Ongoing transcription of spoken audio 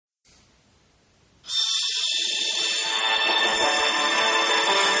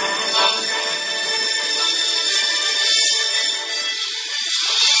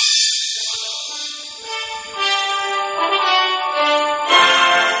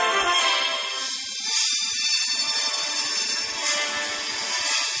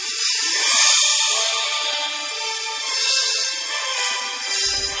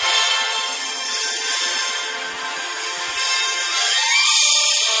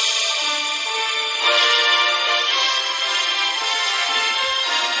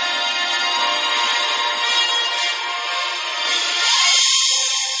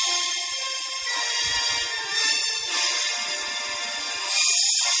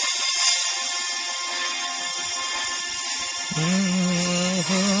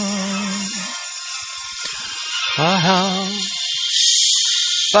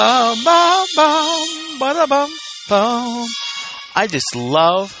Bum, bum, bum, bada, bum, bum. I just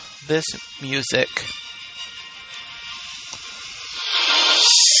love this music.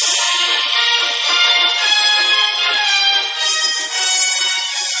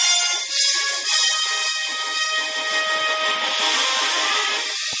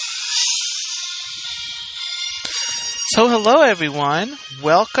 So hello everyone,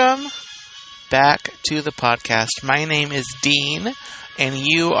 welcome back to the podcast. My name is Dean, and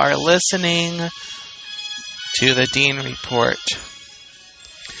you are listening to the Dean Report.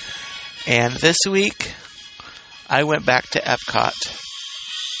 And this week, I went back to Epcot.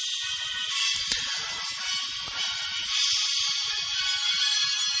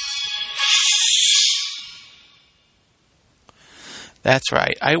 That's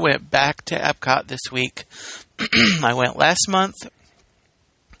right, I went back to Epcot this week. I went last month,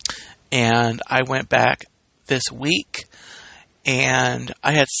 and I went back this week, and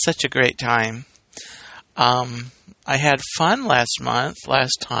I had such a great time. I had fun last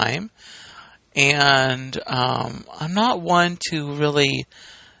time, and I'm not one to really,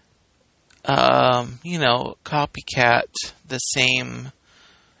 copycat the same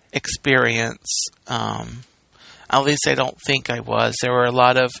experience. At least I don't think I was. There were a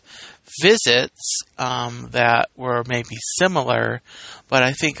lot of visits that were maybe similar, but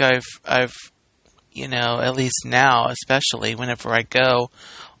I think I've at least now, especially whenever I go,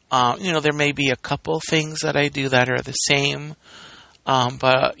 there may be a couple things that I do that are the same,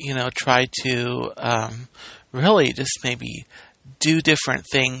 but try to really just maybe do different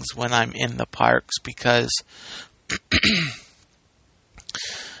things when I'm in the parks, because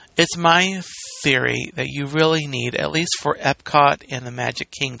it's my theory that you really need, at least for Epcot and the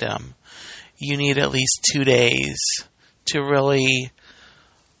Magic Kingdom, you need at least 2 days to really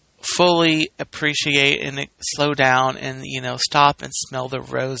fully appreciate and slow down and, stop and smell the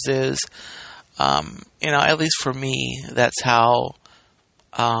roses. At least for me, that's how,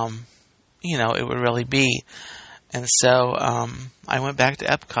 it would really be. And so, I went back to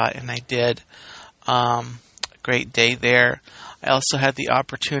Epcot and I did, a great day there. I also had the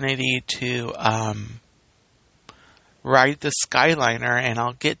opportunity to, ride the Skyliner, and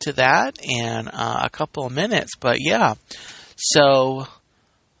I'll get to that in a couple of minutes. But yeah, so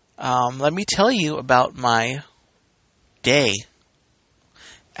let me tell you about my day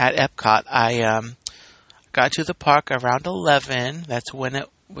at Epcot. I got to the park around 11. That's when it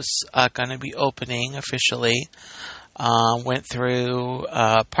was going to be opening officially. Went through,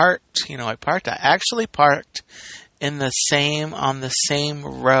 parked. I actually parked on the same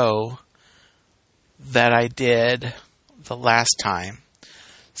row that I did the last time.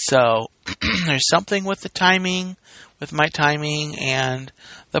 So there's something with my timing and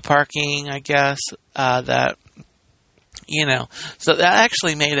the parking, I guess, that, so that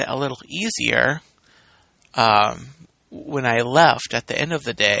actually made it a little easier, when I left at the end of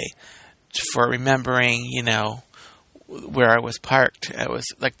the day for remembering, where I was parked. It was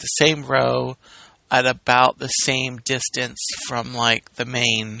like the same row at about the same distance from like the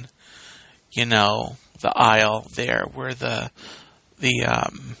main, the aisle there where the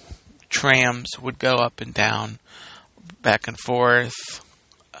trams would go up and down, back and forth.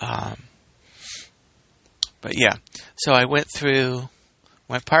 But yeah, so I went through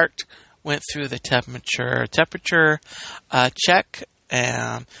the temperature check,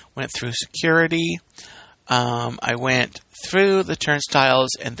 and went through security. I went through the turnstiles,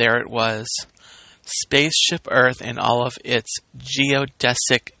 and there it was, Spaceship Earth in all of its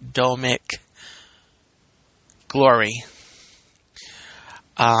geodesic domic glory.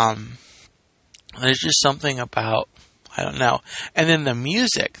 There's just something about, I don't know. And then the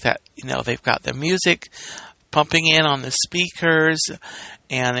music that, they've got the music pumping in on the speakers,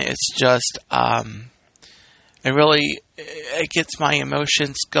 and it's just, it gets my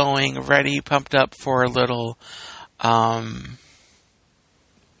emotions going, ready, pumped up for a little, fun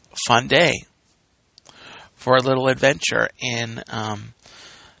day, for a little adventure in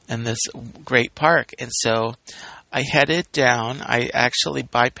this great park. And so I headed down. I actually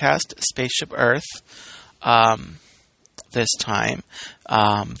bypassed Spaceship Earth this time.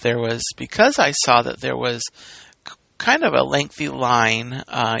 Because I saw that there was kind of a lengthy line,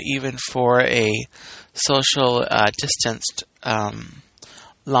 even for a social distanced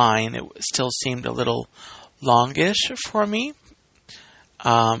line. It still seemed a little longish for me.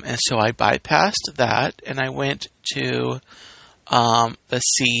 And so I bypassed that, and I went to the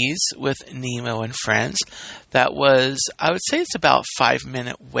Seas with Nemo and Friends. That was, I would say it's about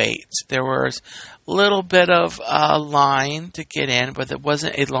 5-minute wait. There was a little bit of a line to get in, but it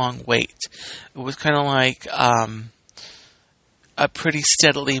wasn't a long wait. It was kind of like a pretty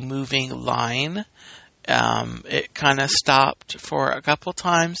steadily moving line. It kind of stopped for a couple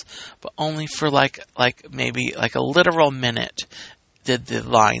times, but only for like maybe like a literal minute did the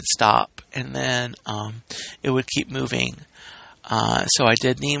line stop, and then it would keep moving. So I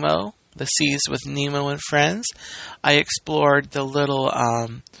did Nemo, the Seas with Nemo and Friends. I explored the little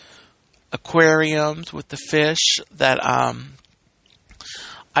aquariums with the fish that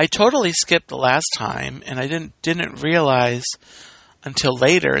I totally skipped the last time, and I didn't realize until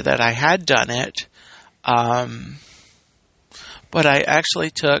later that I had done it. But I actually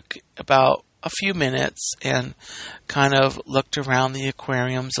took about a few minutes and kind of looked around the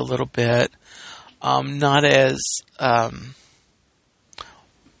aquariums a little bit. Not as,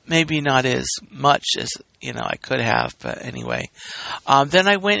 maybe not as much as, I could have, but anyway. Then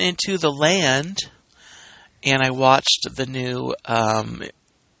I went into the land and I watched the new,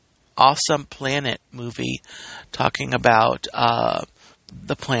 Awesome Planet movie talking about,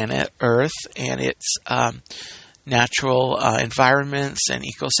 the planet Earth and its natural environments and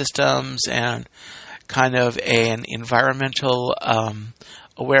ecosystems, and kind of an environmental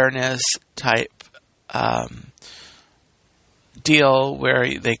awareness type deal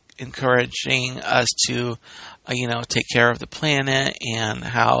where they encouraging us to take care of the planet and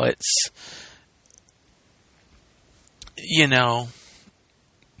how it's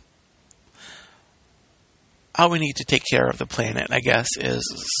how we need to take care of the planet, I guess, is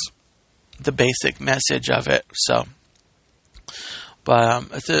the basic message of it. So, but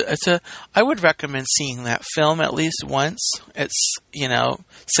I would recommend seeing that film at least once. It's,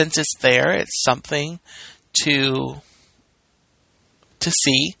 since it's there, it's something to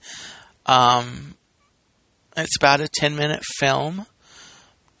see. It's about a 10-minute film,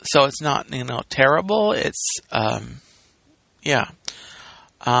 so it's not, terrible. It's, yeah.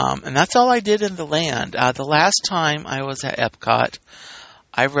 And that's all I did in the land. The last time I was at Epcot,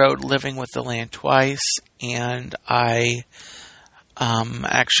 I rode Living with the Land twice, and I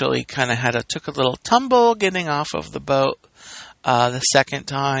actually kind of took a little tumble getting off of the boat the second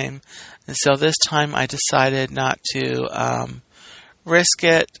time. And so this time I decided not to risk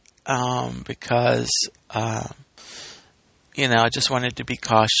it because, I just wanted to be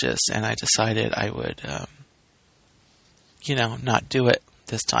cautious, and I decided I would, not do it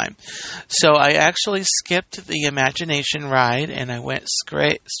this time. So I actually skipped the Imagination ride, and I went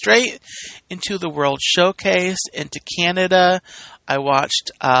straight into the World Showcase, into Canada. I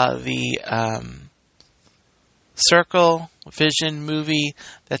watched the Circle Vision movie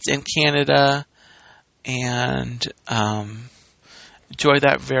that's in Canada, and enjoyed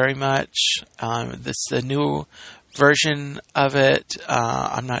that very much. This is the new version of it.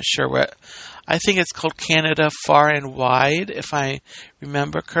 I'm not sure what. I think it's called Canada Far and Wide, if I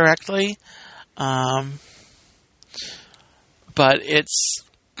remember correctly. But it's,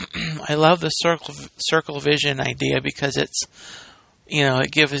 I love the circle vision idea because it's,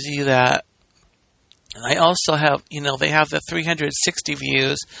 it gives you that. I also have, they have the 360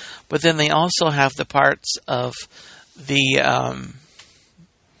 views, but then they also have the parts of the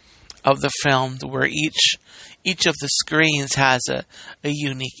film where each of the screens has a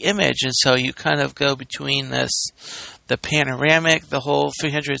unique image, and so you kind of go between the panoramic, the whole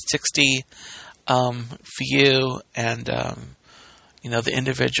 360 view, and the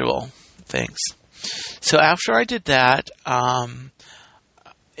individual things. So after I did that,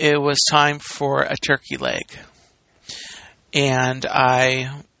 it was time for a turkey leg, and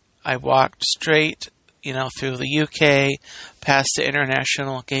I walked straight through the UK, past the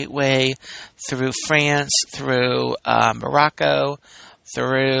International Gateway, through France, through Morocco,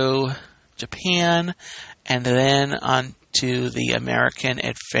 through Japan, and then on to the American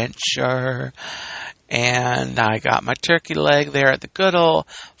Adventure. And I got my turkey leg there at the good old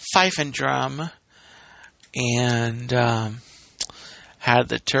Fife and Drum, and had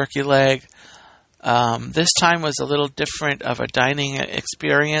the turkey leg. This time was a little different of a dining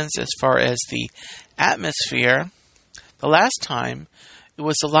experience as far as the atmosphere. The last time, it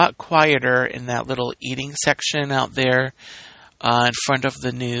was a lot quieter in that little eating section out there in front of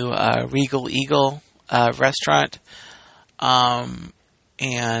the new Regal Eagle restaurant.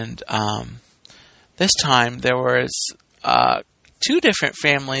 This time there was two different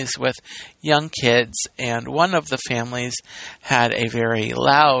families with young kids, and one of the families had a very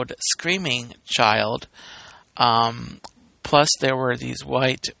loud screaming child. Plus there were these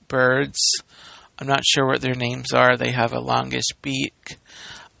white birds I'm not sure what their names are. They have a longish beak.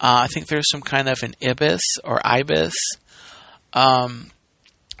 I think there's some kind of an ibis or ibis.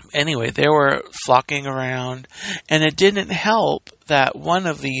 Anyway, they were flocking around, and it didn't help that one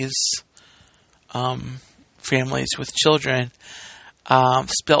of these families with children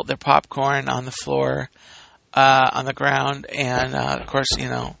spilt their popcorn on the floor, on the ground, and of course,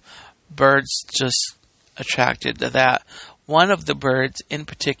 birds just attracted to that. One of the birds in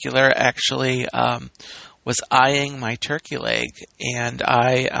particular actually was eyeing my turkey leg, and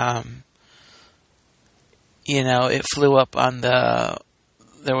it flew up on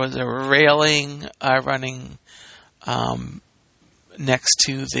there was a railing running next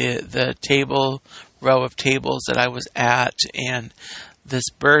to the row of tables that I was at, and this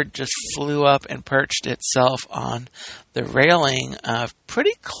bird just flew up and perched itself on the railing,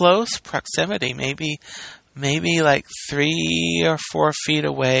 pretty close proximity, maybe like 3 or 4 feet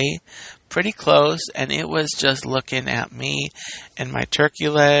away, pretty close, and it was just looking at me and my turkey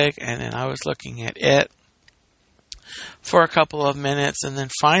leg, and then I was looking at it for a couple of minutes, and then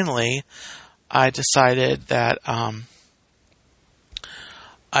finally I decided that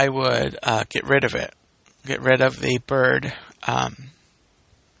I would get rid of the bird.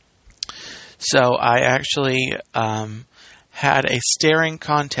 So I actually had a staring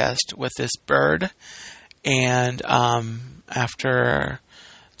contest with this bird, and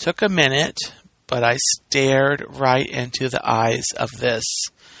took a minute, but I stared right into the eyes of this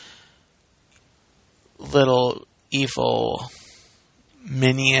little evil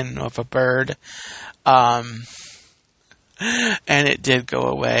minion of a bird, and it did go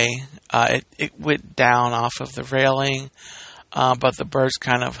away. It went down off of the railing, but the birds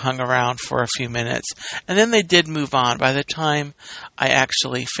kind of hung around for a few minutes, and then they did move on. By the time I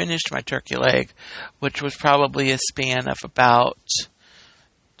actually finished my turkey leg, which was probably a span of about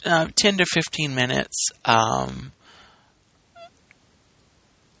 10 to 15 minutes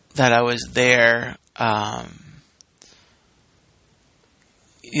that I was there,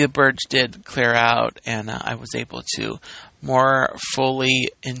 the birds did clear out, and I was able to more fully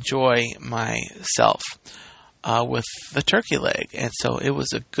enjoy myself with the turkey leg. And so it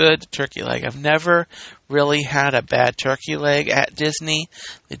was a good turkey leg. I've never really had a bad turkey leg at Disney.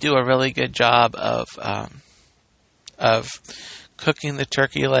 They do a really good job of cooking the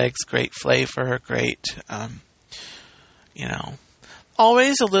turkey legs, great flavor, great,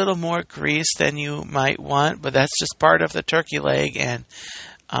 always a little more grease than you might want, but that's just part of the turkey leg, and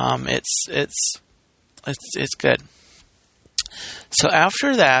it's good. So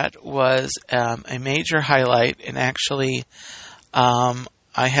after that was a major highlight, and actually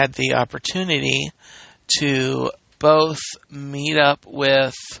I had the opportunity to both meet up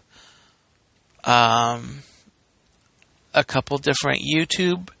with a couple different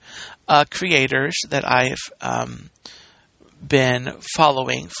YouTube creators that I've been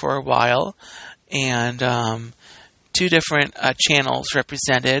following for a while, and 2 different channels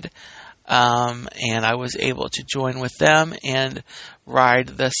represented, and I was able to join with them and ride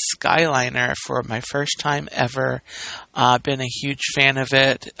the Skyliner for my first time ever. I've been a huge fan of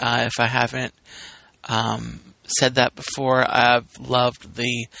it. If I haven't said that before, I've loved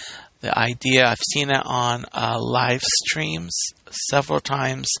the idea. I've seen it on live streams several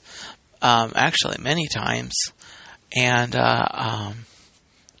times, actually many times, and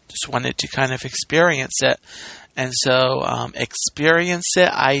just wanted to kind of experience it. And so experience it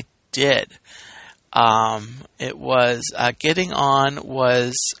I did. It was getting on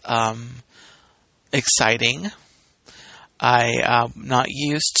was exciting. I'm not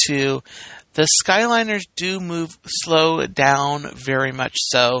used to. The Skyliners do slow down very much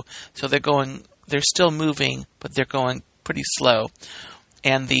so they're still moving, but they're going pretty slow.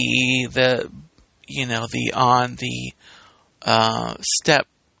 And on the step,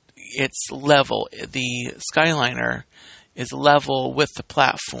 it's level. The Skyliner is level with the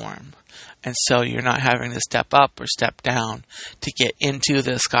platform. And so you're not having to step up or step down to get into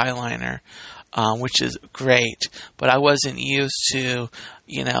the Skyliner, which is great. But I wasn't used to,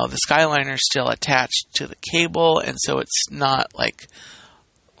 the Skyliner is still attached to the cable, and so it's not like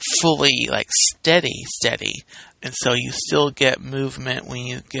fully like steady. And so you still get movement when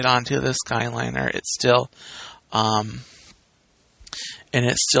you get onto the Skyliner. It's still, and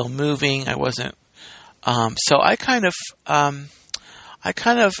it's still moving. I wasn't, so I kind of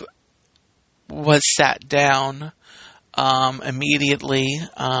was sat down immediately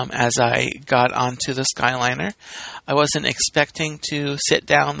as I got onto the Skyliner. I wasn't expecting to sit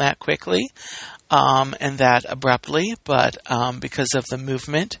down that quickly and that abruptly, but because of the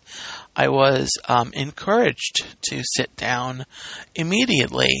movement, I was encouraged to sit down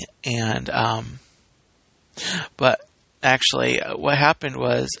immediately. And But actually, what happened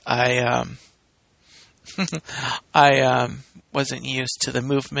was I wasn't used to the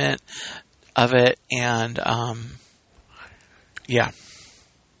movement of it, and yeah.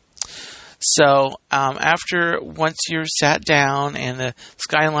 So after once you're sat down and the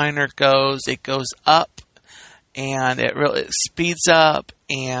Skyliner it goes up, and it really speeds up,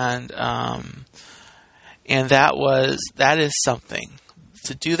 and that is something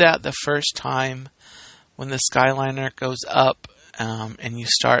to do that the first time when the Skyliner goes up, and you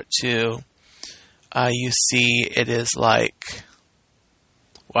start to you see it is like,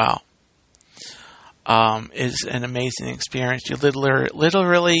 wow. Is an amazing experience. You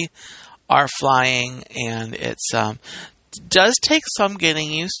literally are flying, and it's does take some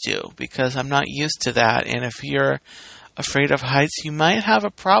getting used to, because I'm not used to that. And if you're afraid of heights, you might have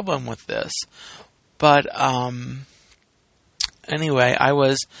a problem with this. But anyway, I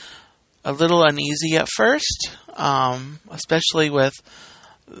was a little uneasy at first, especially with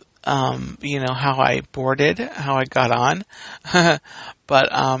how I boarded, how I got on.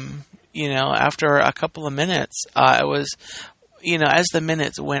 But after a couple of minutes, it was, as the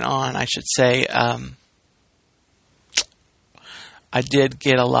minutes went on, I should say, I did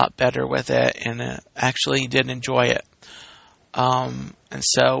get a lot better with it, and actually did enjoy it. And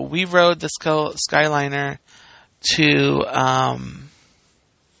so we rode the Skyliner to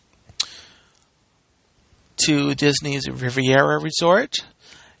Disney's Riviera Resort,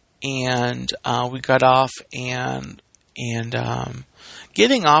 and we got off, and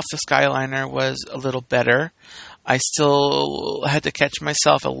getting off the Skyliner was a little better. I still had to catch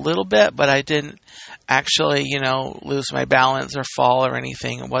myself a little bit, but I didn't actually, lose my balance or fall or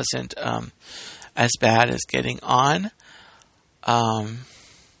anything. It wasn't as bad as getting on.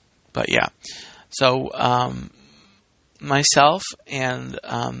 But yeah, so myself and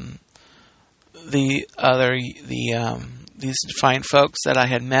these fine folks that I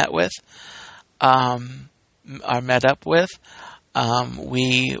had met up with.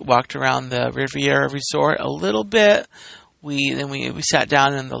 We walked around the Riviera Resort a little bit. We sat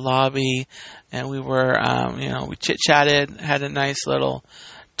down in the lobby, and we were, we chit-chatted, had a nice little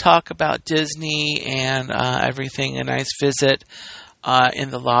talk about Disney and everything, a nice visit in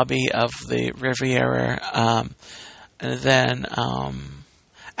the lobby of the Riviera. And then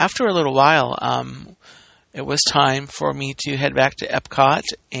after a little while, it was time for me to head back to Epcot,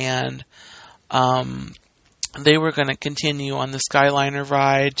 and they were going to continue on the Skyliner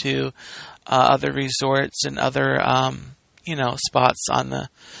ride to other resorts and other, spots on the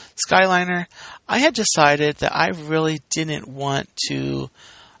Skyliner. I had decided that I really didn't want to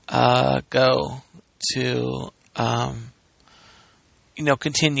go to,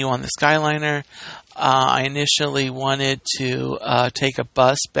 continue on the Skyliner. I initially wanted to take a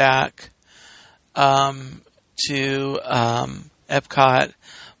bus back to Epcot,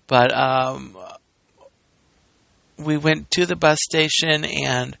 but we went to the bus station,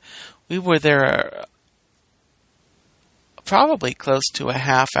 and we were there probably close to a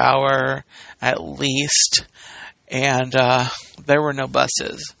half hour at least, and there were no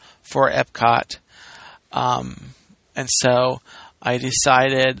buses for Epcot. And so I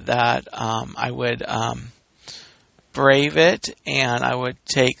decided that I would brave it, and I would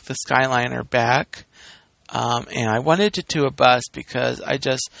take the Skyliner back. And I wanted to do a bus because I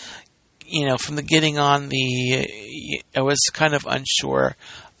just, from the getting on I was kind of unsure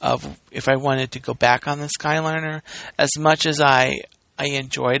of if I wanted to go back on the Skyliner. As much as I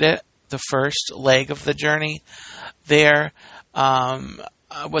enjoyed it, the first leg of the journey there,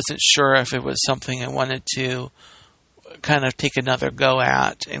 I wasn't sure if it was something I wanted to kind of take another go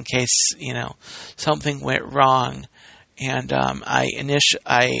at in case, something went wrong. And I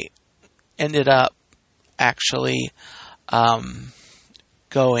ended up actually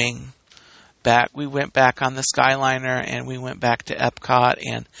going back. We went back on the Skyliner, and we went back to Epcot,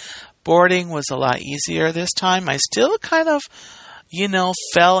 and boarding was a lot easier this time. I still kind of,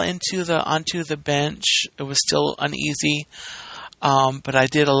 fell onto the bench. It was still uneasy, but I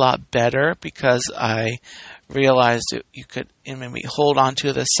did a lot better because I realized that you could maybe hold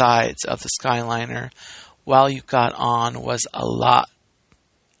onto the sides of the Skyliner while you got on was a lot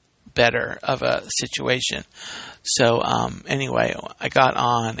better of a situation. So anyway, I got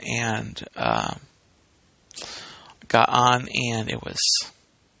on, and it was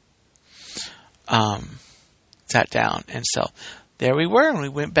sat down, and so there we were, and we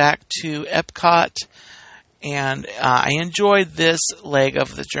went back to Epcot, and I enjoyed this leg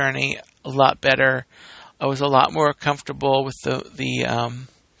of the journey a lot better. I was a lot more comfortable with the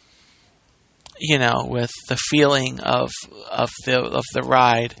with the feeling of the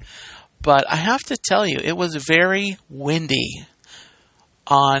ride. But I have to tell you, it was very windy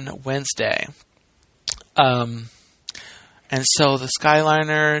on Wednesday. And so the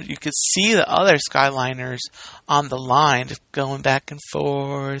Skyliner, you could see the other Skyliners on the line just going back and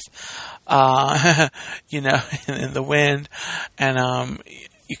forth, in the wind. And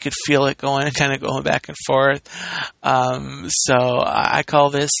you could feel it kind of going back and forth. So I call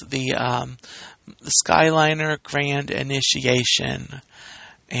this the Skyliner Grand Initiation.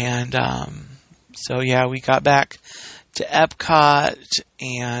 And so, yeah, we got back to Epcot,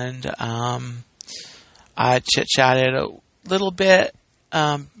 and I chit-chatted a little bit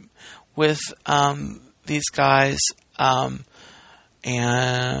with these guys, and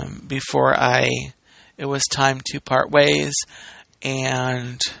before it was time to part ways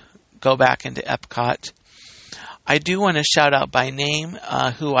and go back into Epcot. I do want to shout out by name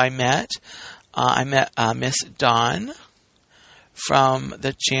who I met. I met Miss Dawn from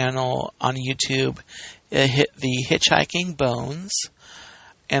the channel on YouTube, the Hitchhiking Bones.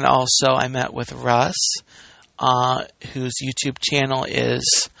 And also I met with Russ, whose YouTube channel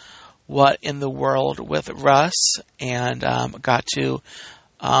is What in the World with Russ, and got to,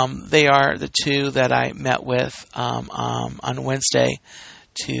 they are the two that I met with on Wednesday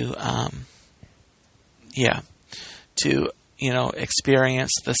to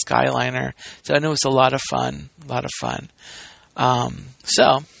experience the Skyliner. So I know it was a lot of fun.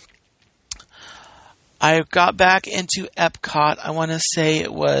 So I got back into Epcot. I want to say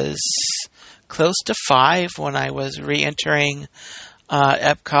it was close to 5 when I was re-entering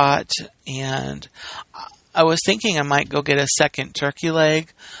Epcot, and I was thinking I might go get a second turkey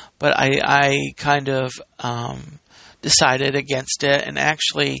leg, but I kind of decided against it, and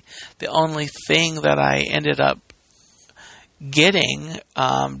actually the only thing that I ended up getting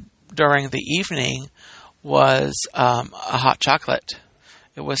during the evening was a hot chocolate.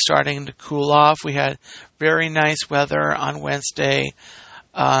 It was starting to cool off. We had very nice weather on Wednesday,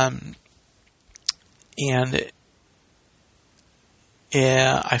 and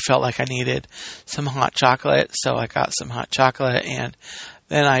I felt like I needed some hot chocolate, so I got some hot chocolate, and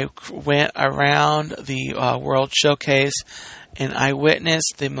then I went around the World Showcase, and I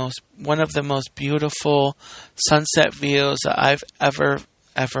witnessed one of the most beautiful sunset views that I've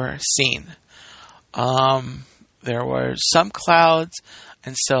ever seen. There were some clouds,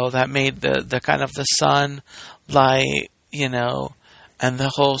 and so that made the kind of the sun light, and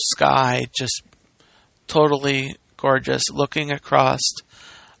the whole sky just totally gorgeous. Looking across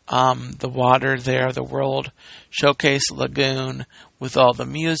the water there, the World Showcase Lagoon, with all the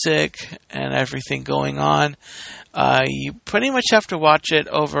music and everything going on. You pretty much have to watch it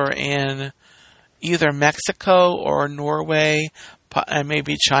over in either Mexico or Norway, and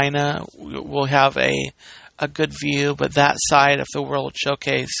maybe China. Will have a good view, but that side of the World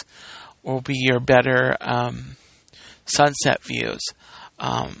Showcase will be your better sunset views.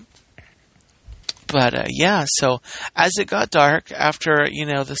 So as it got dark, after,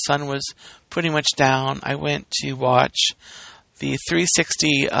 the sun was pretty much down, I went to watch the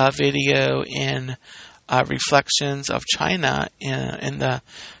 360 video in Reflections of China in the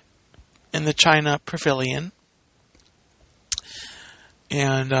China Pavilion.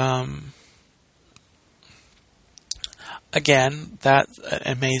 And again, that's an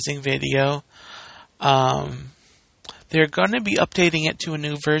amazing video. They're going to be updating it to a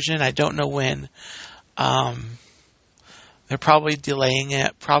new version. I don't know when. They're probably delaying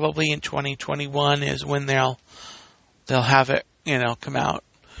it. Probably in 2021 is when they'll have it, come out.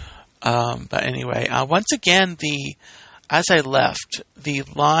 But anyway, once again, as I left, the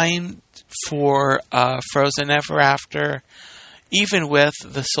line for Frozen Ever After, even with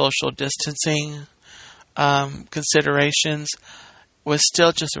the social distancing considerations, was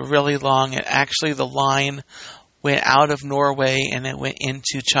still just really long. And actually, the line went out of Norway and it went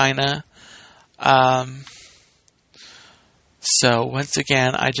into China. So once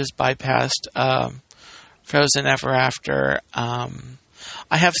again, I just bypassed Frozen Ever After.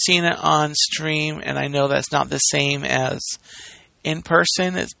 I have seen it on stream, and I know that's not the same as in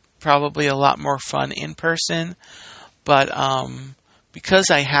person. It's probably a lot more fun in person, but because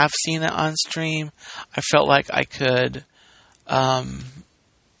I have seen it on stream, I felt like I could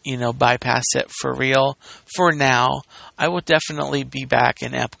bypass it for real for now. I will definitely be back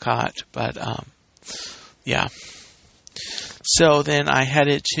in Epcot, but yeah. So then I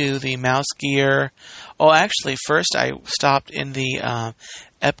headed to the Mouse Gear. Oh, actually, first I stopped in the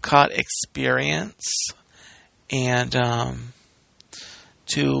Epcot Experience, and the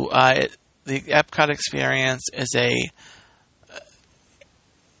Epcot Experience is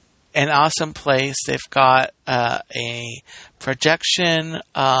an awesome place. They've got a projection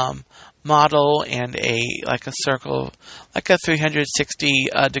model and a circle, like a 360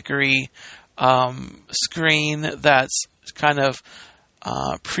 degree screen that's kind of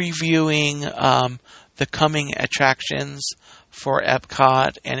previewing the coming attractions for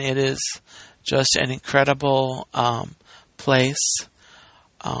Epcot, and it is just an incredible place.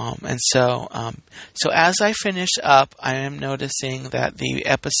 So as I finish up, I am noticing that the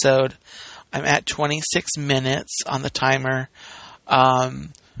episode, I'm at 26 minutes on the timer.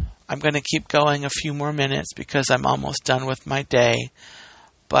 I'm going to keep going a few more minutes because I'm almost done with my day.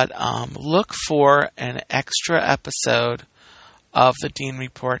 But look for an extra episode of the Dean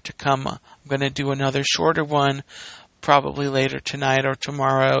Report to come. I'm going to do another shorter one probably later tonight or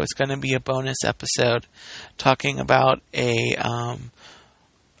tomorrow. It's going to be a bonus episode talking about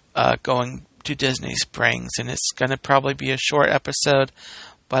going to Disney Springs, and it's going to probably be a short episode,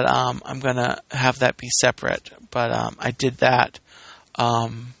 but I'm going to have that be separate. But I did that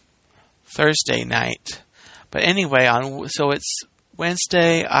Thursday night. But anyway, so it's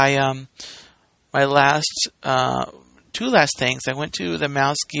Wednesday. My last two last things. I went to the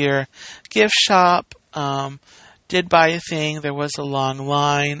Mouse Gear gift shop. Did buy a thing. There was a long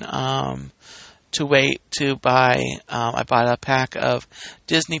line to wait to buy. I bought a pack of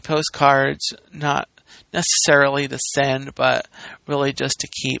Disney postcards, not necessarily to send, but really just to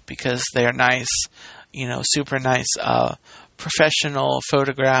keep because they're nice, super nice professional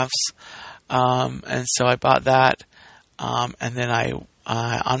photographs. And so I bought that. And then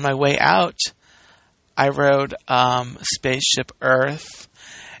on my way out, I rode Spaceship Earth.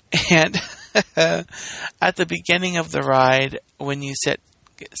 And at the beginning of the ride, when you sit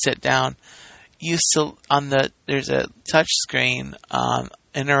down, there's a touch screen,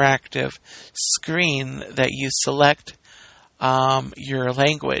 interactive screen that you select your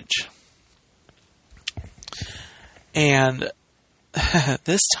language. And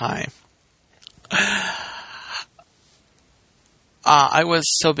this time, I was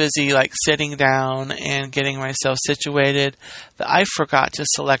so busy sitting down and getting myself situated that I forgot to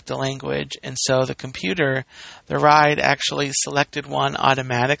select a language, and so the ride actually selected one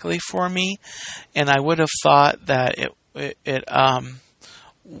automatically for me, and I would have thought that it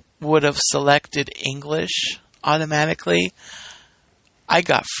would have selected English automatically. I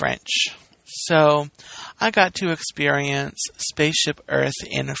got French. So I got to experience Spaceship Earth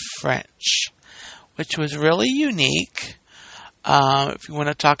in French, which was really unique. If you want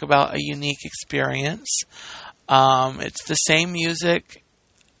to talk about a unique experience, it's the same music,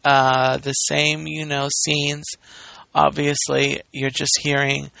 the same, scenes. Obviously, you're just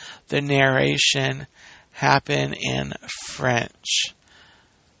hearing the narration happen in French.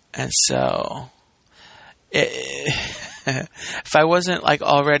 And so, if I wasn't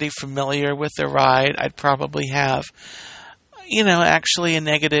already familiar with the ride, I'd probably have, actually a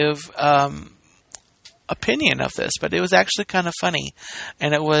negative opinion of this, but it was actually kind of funny,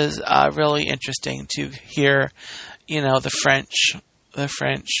 and it was really interesting to hear, the French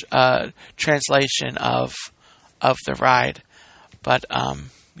translation of the ride. But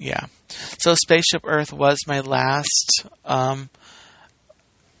yeah, so Spaceship Earth was my last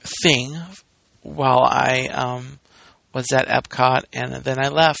thing while I was at Epcot, and then I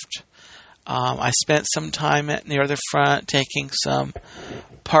left. I spent some time near the front taking some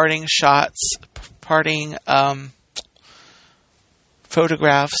parting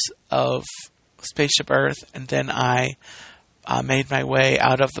photographs of Spaceship Earth, and then I made my way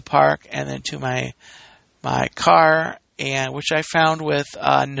out of the park and then to my car, and which I found with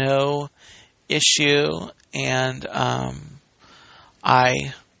no issue, and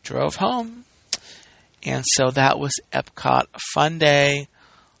I drove home. And so that was Epcot. A fun day.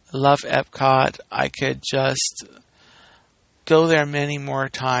 I love Epcot. I could just go there many more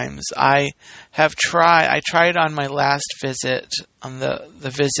times. I tried on my last visit, on the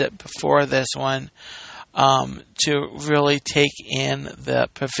visit before this one, to really take in the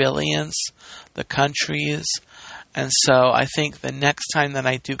pavilions, the countries. And so I think the next time that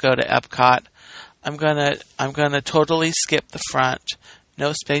I do go to Epcot, I'm gonna totally skip the front.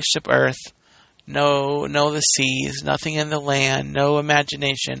 No Spaceship Earth. No the seas, nothing in the land, no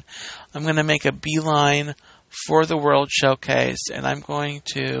imagination. I'm going to make a beeline for the World Showcase, and I'm going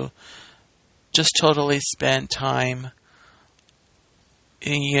to just totally spend time,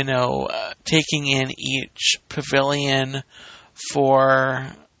 taking in each pavilion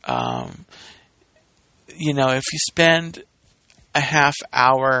for, if you spend a half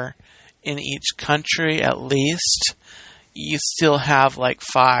hour in each country at least, you still have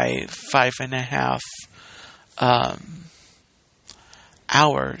 5.5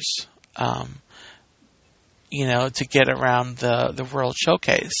 hours, to get around the World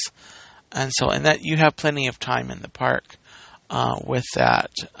Showcase. and that you have plenty of time in the park with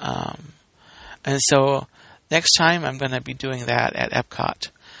that. And so next time I'm going to be doing that at Epcot.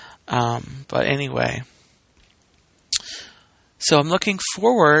 But anyway, so I'm looking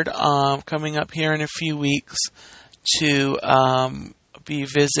forward, coming up here in a few weeks, to be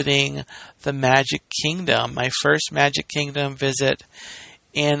visiting the Magic Kingdom, my first Magic Kingdom visit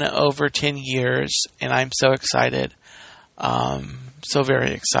in over 10 years, and I'm so excited, so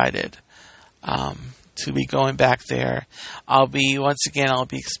very excited to be going back there. I'll be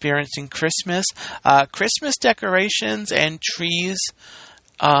experiencing Christmas. Christmas decorations and trees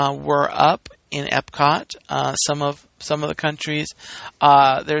were up in Epcot. Some of the countries.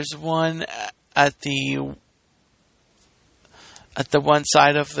 There's one at the one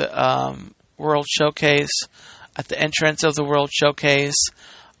side of the World Showcase, at the entrance of the World Showcase.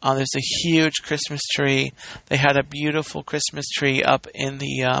 There's a huge Christmas tree. They had a beautiful Christmas tree up in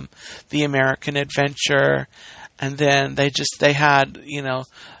the American Adventure, and then they had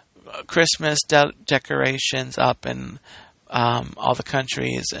Christmas decorations up in all the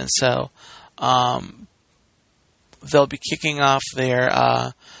countries, and so they'll be kicking off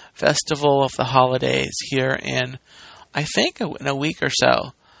their Festival of the Holidays here in, I think, in a week or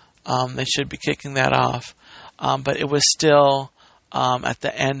so. They should be kicking that off, but it was still at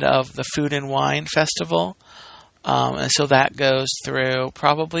the end of the Food and Wine Festival. And so that goes through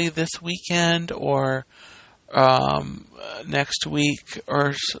probably this weekend or next week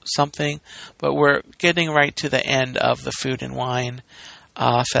or something. But we're getting right to the end of the Food and Wine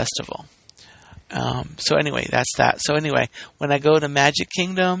Festival. So anyway, that's that. So anyway, when I go to Magic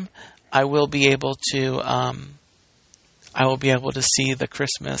Kingdom, I will be able to see the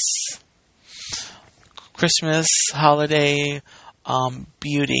Christmas holiday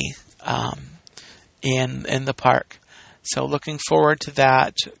beauty in the park. So looking forward to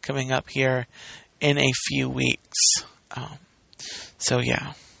that coming up here in a few weeks. So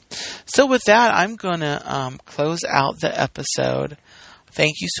yeah. So with that, I'm going to close out the episode.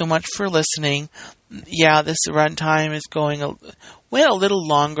 Thank you so much for listening. Yeah, this runtime is went a little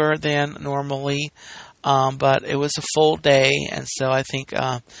longer than normally, but it was a full day, and so I think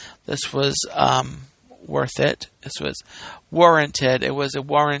this was worth it. This was warranted. It was a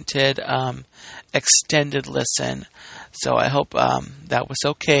warranted extended listen. So I hope that was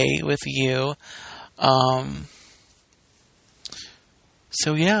okay with you.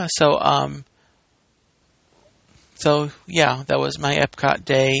 So yeah, that was my Epcot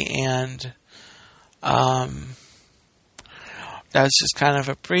day, and that was just kind of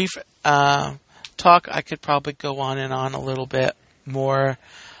a brief talk. I could probably go on and on a little bit more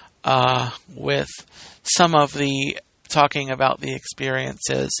with some of the talking about the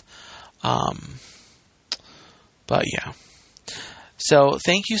experiences. But yeah. So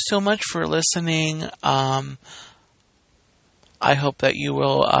thank you so much for listening. I hope that you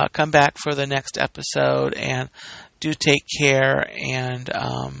will come back for the next episode, and do take care. And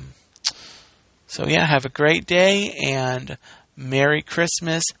so yeah, have a great day, and Merry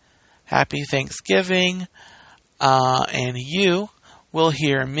Christmas, Happy Thanksgiving, and you will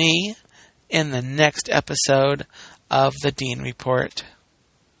hear me in the next episode of the Dean Report.